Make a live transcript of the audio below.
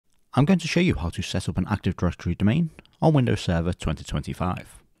I'm going to show you how to set up an Active Directory domain on Windows Server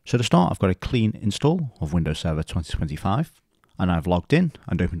 2025. So to start, I've got a clean install of Windows Server 2025, and I've logged in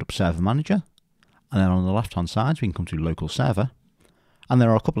and opened up Server Manager. And then on the left hand side, we can come to Local Server. And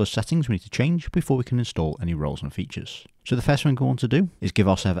there are a couple of settings we need to change before we can install any roles and features. So the first thing we want to do is give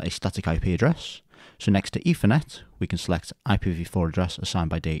our server a static IP address. So next to Ethernet, we can select IPv4 address assigned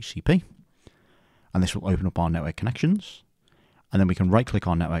by DHCP. And this will open up our network connections. And then we can right click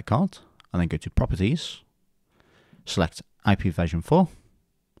our network card and then go to Properties, select IP version 4,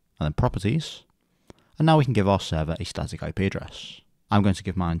 and then Properties. And now we can give our server a static IP address. I'm going to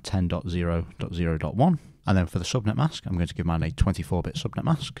give mine 10.0.0.1. And then for the subnet mask, I'm going to give mine a 24-bit subnet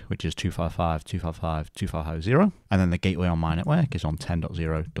mask, which is 255.255.255.0. And then the gateway on my network is on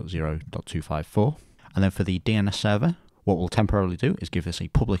 10.0.0.254. And then for the DNS server, what we'll temporarily do is give this a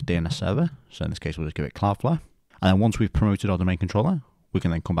public DNS server. So in this case, we'll just give it Cloudflare. And then once we've promoted our domain controller, we can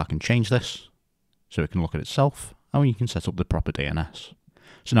then come back and change this so it can look at itself and we can set up the proper DNS.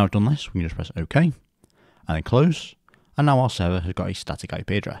 So now I've done this, we can just press OK and then close. And now our server has got a static IP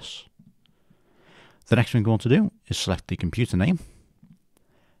address. The next thing we want to do is select the computer name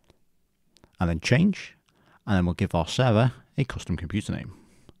and then change. And then we'll give our server a custom computer name.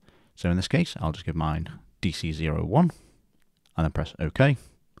 So in this case, I'll just give mine DC01 and then press OK,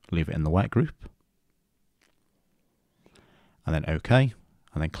 leave it in the work group. And then OK,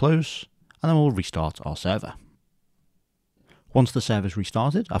 and then close, and then we'll restart our server. Once the server's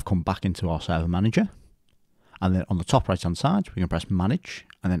restarted, I've come back into our server manager, and then on the top right hand side, we can press Manage,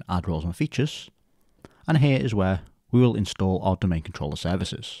 and then Add Roles and Features, and here is where we will install our domain controller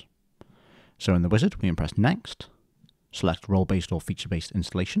services. So in the wizard, we can press Next, select Role-Based or Feature-Based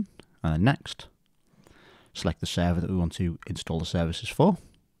Installation, and then Next. Select the server that we want to install the services for,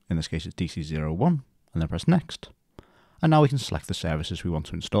 in this case it's DC01, and then press Next. And now we can select the services we want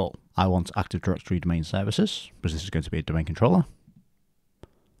to install. I want Active Directory Domain Services, because this is going to be a domain controller.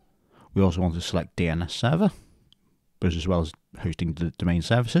 We also want to select DNS Server, because as well as hosting the domain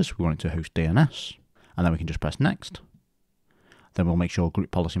services, we want it to host DNS. And then we can just press Next. Then we'll make sure Group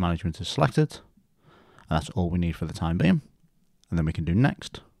Policy Management is selected. And that's all we need for the time being. And then we can do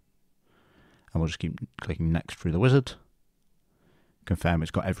Next. And we'll just keep clicking Next through the wizard. Confirm it's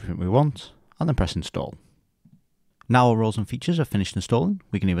got everything we want, and then press Install. Now our roles and features are finished installing,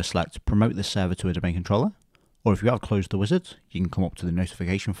 we can either select Promote this server to a domain controller, or if you have closed the wizard, you can come up to the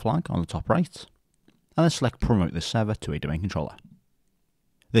notification flag on the top right, and then select Promote this server to a domain controller.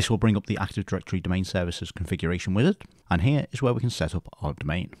 This will bring up the Active Directory Domain Services configuration wizard, and here is where we can set up our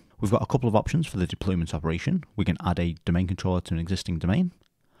domain. We've got a couple of options for the deployment operation. We can add a domain controller to an existing domain,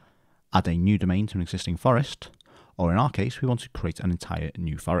 add a new domain to an existing forest, or in our case, we want to create an entire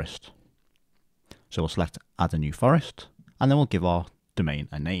new forest. So we'll select Add a New Forest, and then we'll give our domain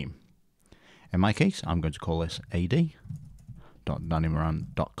a name. In my case, I'm going to call this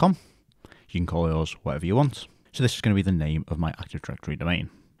ad.dannymoran.com. You can call yours whatever you want. So this is going to be the name of my Active Directory domain.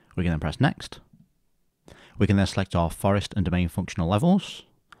 We can then press Next. We can then select our forest and domain functional levels.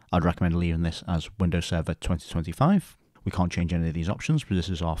 I'd recommend leaving this as Windows Server 2025. We can't change any of these options because this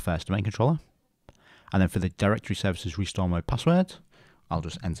is our first domain controller. And then for the Directory Services Restore Mode password, I'll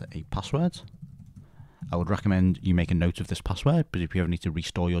just enter a password. I would recommend you make a note of this password, but if you ever need to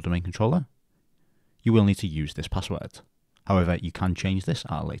restore your domain controller, you will need to use this password. However, you can change this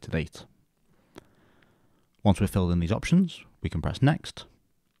at a later date. Once we've filled in these options, we can press Next.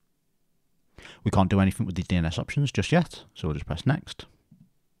 We can't do anything with the DNS options just yet, so we'll just press Next.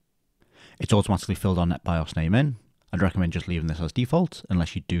 It's automatically filled our NetBIOS name in. I'd recommend just leaving this as default,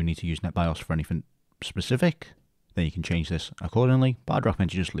 unless you do need to use NetBIOS for anything specific, then you can change this accordingly, but I'd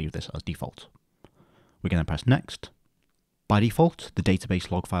recommend you just leave this as default. We can then press Next. By default, the database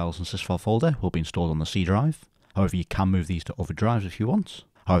log files and sysfile folder will be installed on the C drive. However, you can move these to other drives if you want.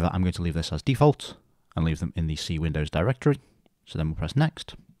 However, I'm going to leave this as default and leave them in the C Windows directory. So then we'll press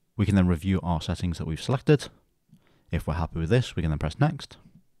Next. We can then review our settings that we've selected. If we're happy with this, we can then press Next.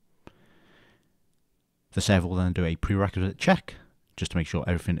 The server will then do a prerequisite check, just to make sure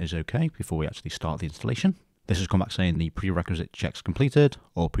everything is okay before we actually start the installation. This has come back saying the prerequisite checks completed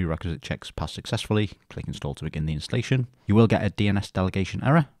or prerequisite checks passed successfully. Click Install to begin the installation. You will get a DNS delegation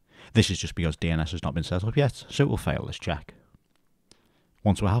error. This is just because DNS has not been set up yet, so it will fail this check.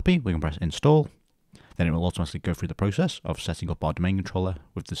 Once we're happy, we can press Install. Then it will automatically go through the process of setting up our domain controller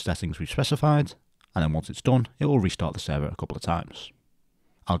with the settings we've specified, and then once it's done, it will restart the server a couple of times.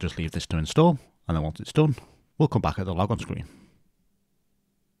 I'll just leave this to install, and then once it's done, we'll come back at the logon screen.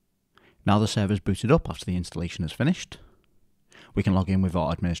 Now the server is booted up after the installation is finished. We can log in with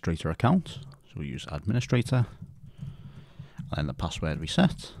our administrator account. So we'll use administrator, and then the password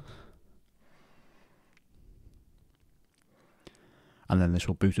reset. and then this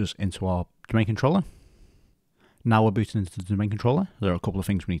will boot us into our domain controller. Now we're booted into the domain controller, there are a couple of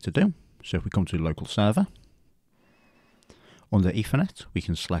things we need to do. So if we come to local server, under Ethernet, we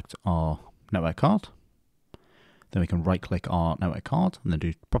can select our network card. Then we can right click our network card and then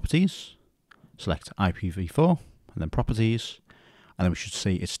do properties, select IPv4 and then properties, and then we should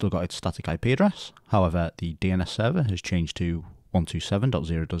see it's still got its static IP address. However, the DNS server has changed to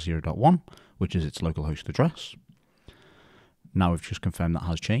 127.0.0.1, which is its local host address. Now we've just confirmed that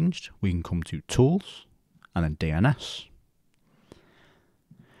has changed, we can come to Tools and then DNS.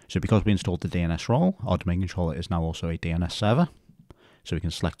 So because we installed the DNS role, our domain controller is now also a DNS server. So we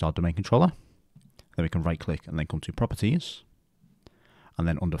can select our domain controller, then we can right click and then come to Properties. And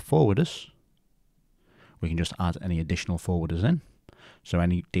then under Forwarders, we can just add any additional forwarders in. So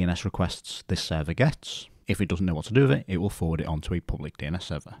any DNS requests this server gets, if it doesn't know what to do with it, it will forward it onto a public DNS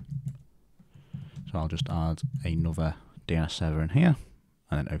server. So I'll just add another DNS server in here,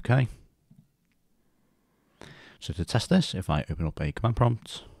 and then OK. So to test this, if I open up a command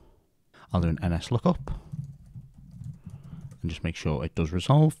prompt, I'll do an NS lookup and just make sure it does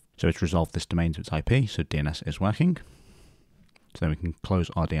resolve. So it's resolved this domain to its IP, so DNS is working. So then we can close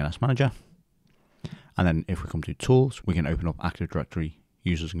our DNS manager. And then if we come to Tools, we can open up Active Directory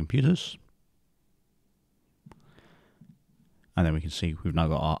users and computers. And then we can see we've now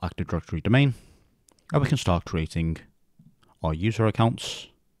got our Active Directory domain. And we can start creating our user accounts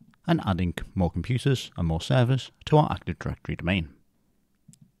and adding more computers and more servers to our Active Directory domain.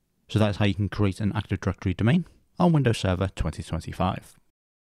 So that's how you can create an Active Directory domain on Windows Server 2025.